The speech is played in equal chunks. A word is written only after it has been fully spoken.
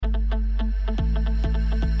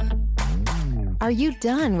Are you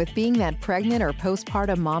done with being that pregnant or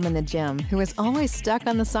postpartum mom in the gym who is always stuck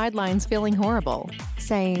on the sidelines feeling horrible,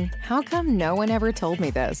 saying, "How come no one ever told me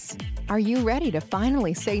this?" Are you ready to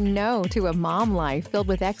finally say no to a mom life filled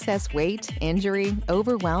with excess weight, injury,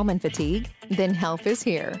 overwhelm, and fatigue? Then help is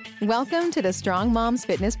here. Welcome to the Strong Moms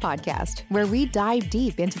Fitness Podcast, where we dive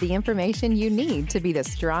deep into the information you need to be the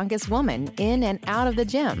strongest woman in and out of the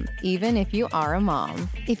gym, even if you are a mom.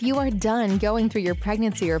 If you are done going through your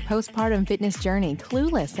pregnancy or postpartum fitness journey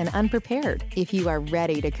clueless and unprepared, if you are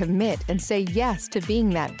ready to commit and say yes to being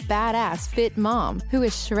that badass fit mom who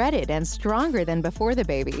is shredded and stronger than before the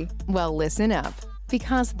baby, well, listen up.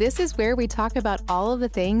 Because this is where we talk about all of the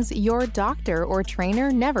things your doctor or trainer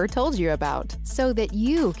never told you about, so that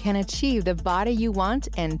you can achieve the body you want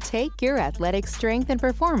and take your athletic strength and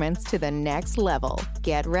performance to the next level.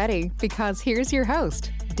 Get ready, because here's your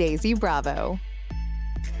host, Daisy Bravo.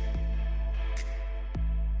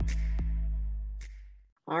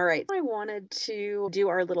 All right, I wanted to do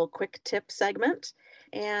our little quick tip segment.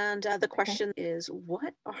 And the question is,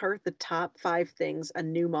 what are the top 5 things a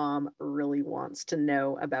new mom really wants to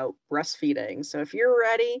know about breastfeeding? So if you're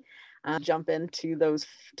ready, jump into those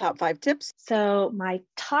top 5 tips. So my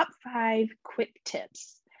top 5 quick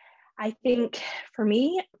tips. I think for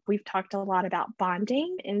me, we've talked a lot about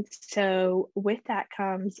bonding. And so with that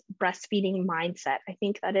comes breastfeeding mindset. I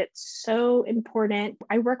think that it's so important.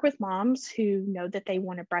 I work with moms who know that they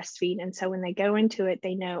want to breastfeed. And so when they go into it,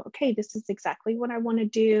 they know, okay, this is exactly what I want to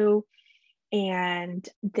do. And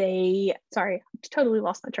sorry, I totally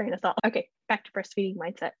lost my train of thought. Okay, back to breastfeeding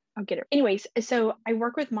mindset. I'll get it. Anyways, so I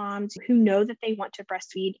work with moms who know that they want to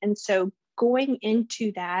breastfeed. And so going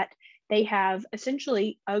into that, they have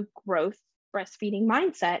essentially a growth breastfeeding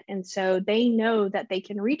mindset. And so they know that they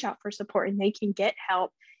can reach out for support and they can get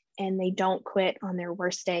help and they don't quit on their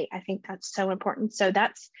worst day. I think that's so important. So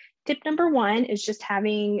that's tip number 1 is just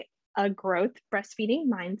having a growth breastfeeding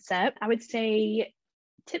mindset. I would say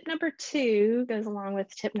tip number 2 goes along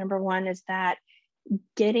with tip number 1 is that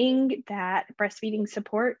getting that breastfeeding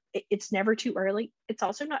support, it's never too early. It's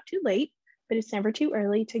also not too late. But it's never too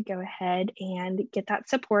early to go ahead and get that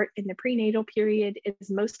support in the prenatal period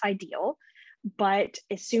is most ideal. But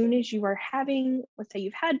as soon as you are having, let's say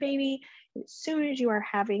you've had baby, as soon as you are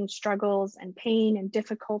having struggles and pain and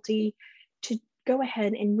difficulty, to go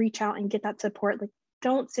ahead and reach out and get that support. Like,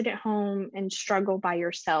 don't sit at home and struggle by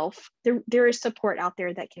yourself. There is support out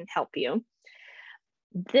there that can help you.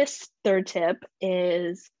 This 3rd tip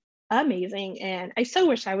is amazing. And I so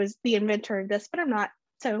wish I was the inventor of this, but I'm not.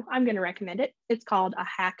 So I'm going to recommend it. It's called a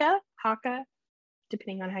Haka,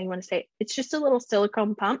 depending on how you want to say it. It's just a little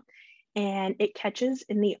silicone pump and it catches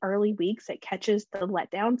in the early weeks, it catches the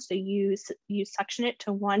letdown. So you suction it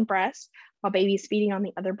to one breast while baby's feeding on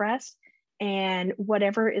the other breast. And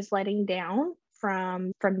whatever is letting down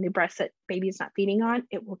from the breast that baby's not feeding on,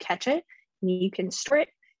 it will catch it. And you can store it,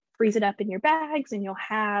 freeze it up in your bags, and you'll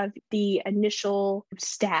have the initial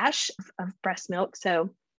stash of breast milk.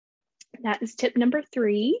 So that is tip number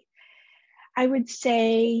 3. I would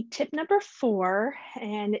say tip number 4,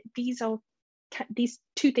 and these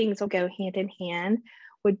 2 things will go hand in hand,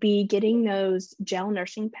 would be getting those gel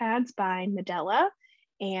nursing pads by Medela.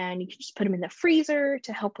 And you can just put them in the freezer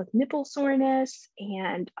to help with nipple soreness.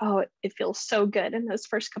 And it feels so good in those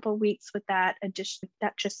first couple of weeks with that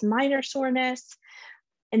just minor soreness.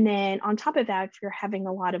 And then on top of that, if you're having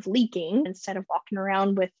a lot of leaking, instead of walking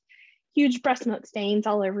around with huge breast milk stains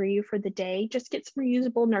all over you for the day, just get some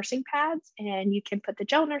reusable nursing pads and you can put the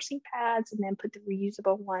gel nursing pads and then put the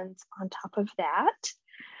reusable ones on top of that.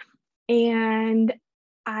 And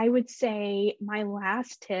I would say my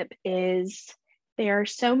last tip is there are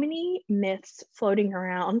so many myths floating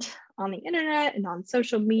around on the internet and on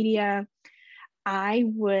social media. I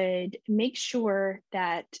would make sure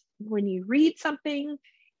that when you read something,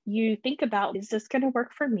 you think about, is this going to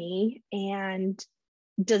work for me? And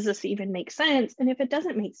does this even make sense? And if it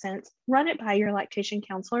doesn't make sense, run it by your lactation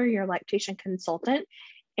counselor, your lactation consultant,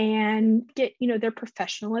 and get, their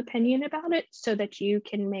professional opinion about it so that you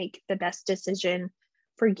can make the best decision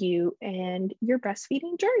for you and your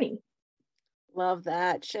breastfeeding journey. Love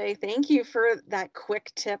that, Shay. Thank you for that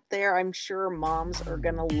quick tip there. I'm sure moms are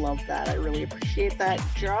going to love that. I really appreciate that.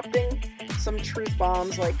 Dropping some truth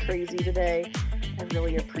bombs like crazy today. I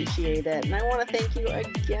really appreciate it. And I want to thank you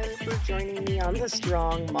again for joining me on the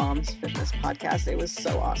Strong Moms Fitness Podcast. It was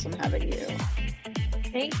so awesome having you.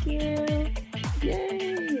 Thank you.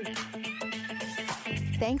 Yay.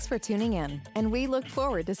 Thanks for tuning in, and we look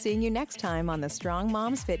forward to seeing you next time on the Strong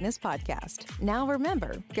Moms Fitness Podcast. Now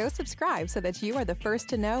remember, go subscribe so that you are the first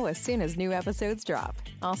to know as soon as new episodes drop.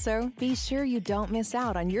 Also, be sure you don't miss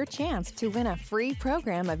out on your chance to win a free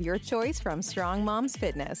program of your choice from Strong Moms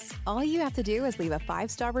Fitness. All you have to do is leave a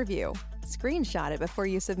 5-star review. Screenshot it before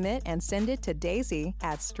you submit and send it to Daisy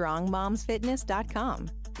at strongmomsfitness.com.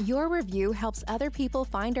 Your review helps other people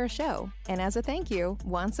find our show. And as a thank you,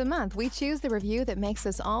 once a month we choose the review that makes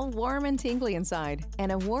us all warm and tingly inside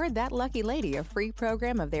and award that lucky lady a free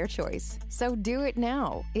program of their choice. So do it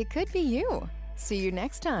now. It could be you. See you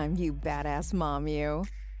next time, you badass mom, you.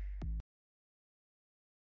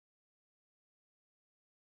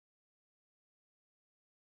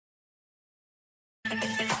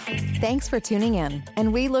 Thanks for tuning in,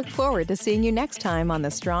 and we look forward to seeing you next time on the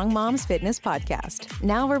Strong Moms Fitness Podcast.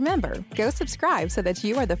 Now remember, go subscribe so that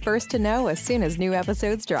you are the first to know as soon as new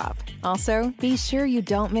episodes drop. Also, be sure you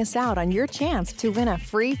don't miss out on your chance to win a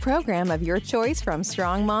free program of your choice from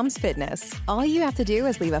Strong Moms Fitness. All you have to do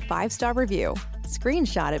is leave a 5-star review.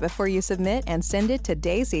 Screenshot it before you submit and send it to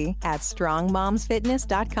Daisy at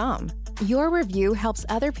strongmomsfitness.com. Your review helps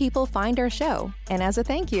other people find our show. And as a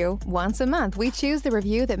thank you, once a month we choose the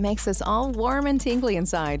review that makes us all warm and tingly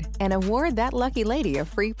inside and award that lucky lady a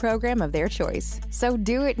free program of their choice. So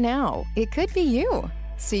do it now. It could be you.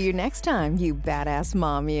 See you next time, you badass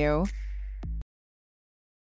mom, you.